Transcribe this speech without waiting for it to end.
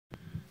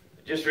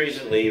Just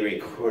recently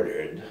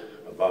recorded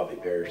a Bobby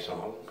Pearson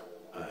song,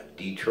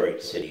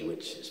 Detroit City,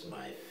 which is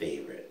my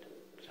favorite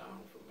song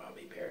from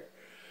Bobby Pearson.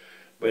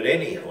 But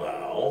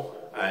anyhow,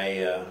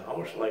 I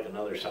almost like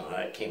another song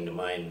that came to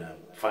mind,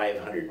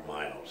 500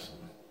 Miles.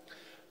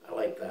 I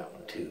like that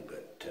one too,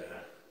 but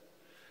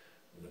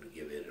I'm going to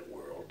give it a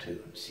whirl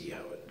too and see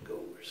how it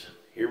goes.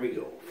 Here we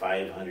go,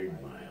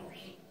 500 Miles.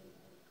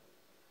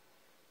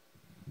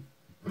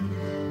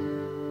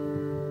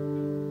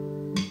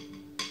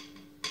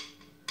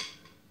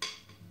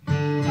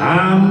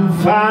 I'm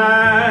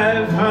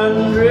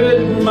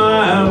 500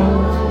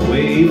 miles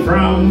away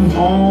from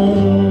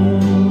home.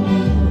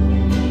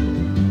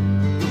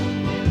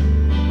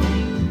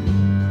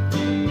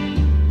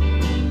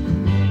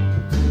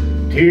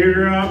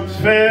 Teardrops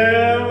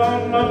fell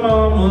on my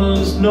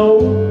mama's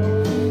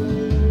nose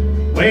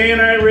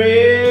when I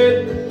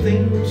read the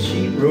things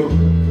she wrote.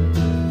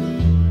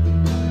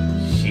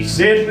 She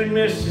said, "We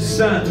miss you,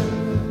 son.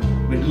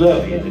 We'd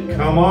love you to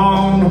come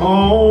on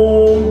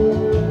home."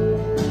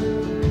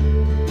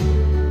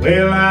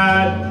 Well,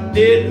 I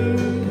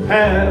didn't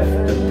have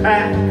to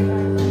pack.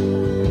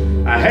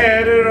 I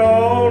had it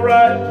all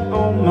right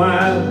on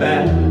my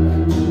back.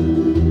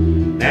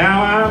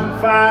 Now I'm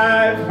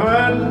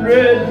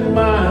 500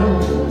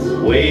 miles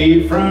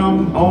away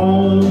from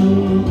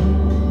home.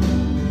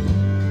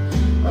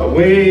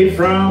 Away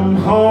from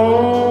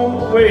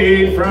home,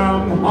 away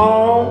from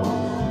home.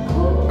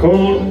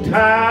 Cold and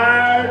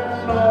tired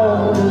and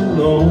all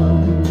alone.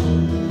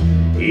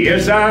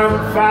 Yes, I'm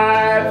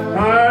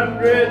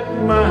 500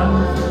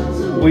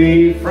 miles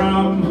away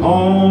from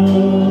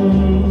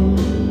home.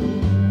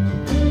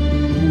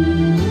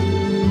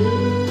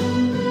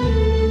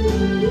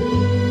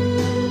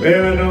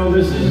 Well, I know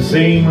this is the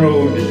same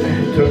road that I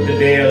took the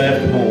day I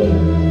left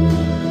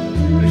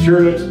home. It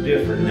sure looks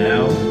different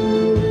now.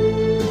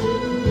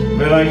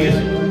 Well, I guess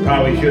it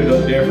probably should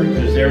look different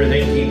because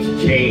everything keeps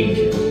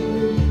changing.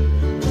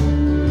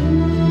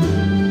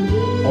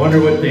 I wonder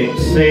what they'd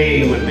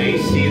say when they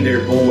see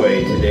their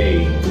boy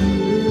today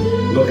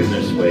looking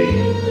this way.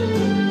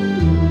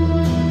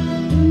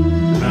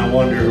 And I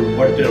wonder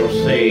what they'll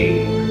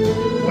say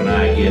when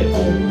I get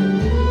home.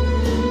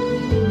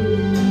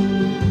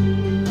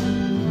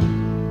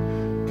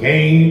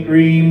 Can't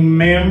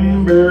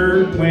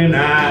remember when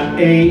I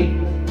ate.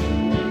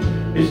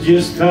 It's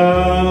just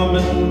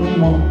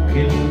coming,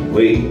 walking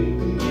away.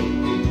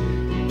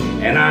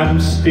 And I'm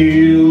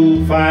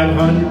still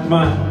 500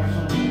 miles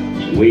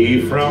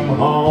away from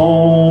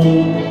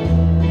home.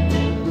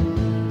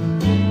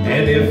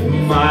 And if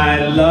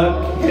my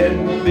luck had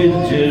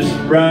been just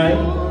right,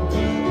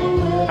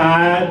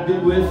 I'd be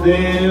with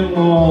them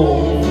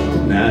all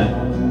tonight.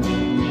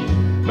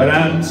 But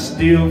I'm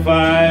still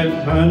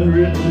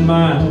 500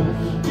 miles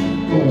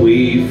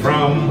away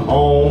from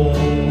home.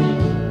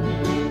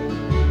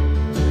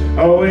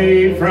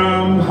 Away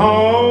from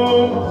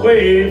home,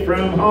 away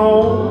from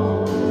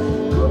home.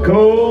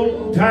 Cold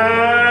and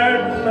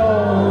tired and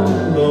all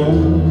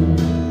alone.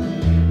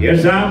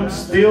 Yes, I'm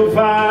still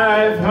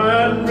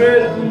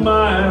 500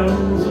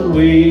 miles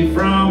away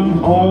from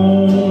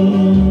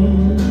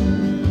home.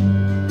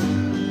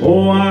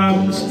 Oh,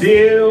 I'm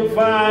still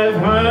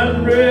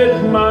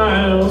 500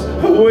 miles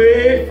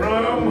away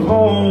from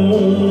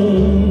home.